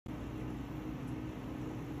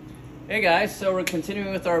Hey guys, so we're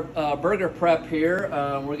continuing with our burger prep here.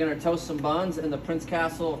 We're going to toast some buns in the Prince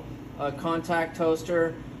Castle contact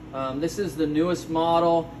toaster. This is the newest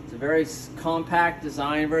model. It's a very compact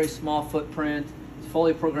design, very small footprint. It's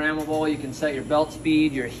fully programmable. You can set your belt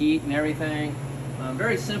speed, your heat and everything.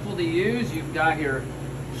 Very simple to use. You've got your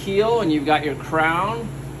heel and you've got your crown.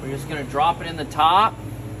 We're just going to drop it in the top.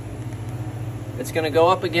 It's going to go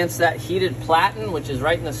up against that heated platen, which is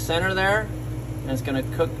right in the center there. And it's going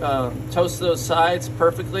to cook, toast those sides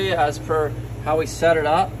perfectly as per how we set it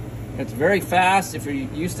up. It's very fast. If you're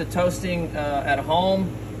used to toasting at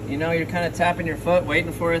home, you know, you're kind of tapping your foot,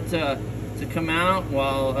 waiting for it to come out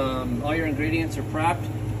while all your ingredients are prepped.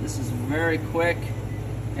 This is very quick.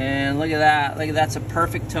 And look at that. Look at that's a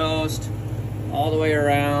perfect toast all the way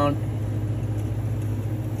around.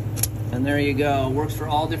 And there you go. Works for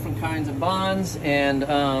all different kinds of buns. And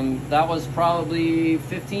that was probably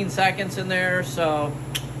 15 seconds in there, so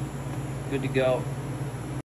good to go.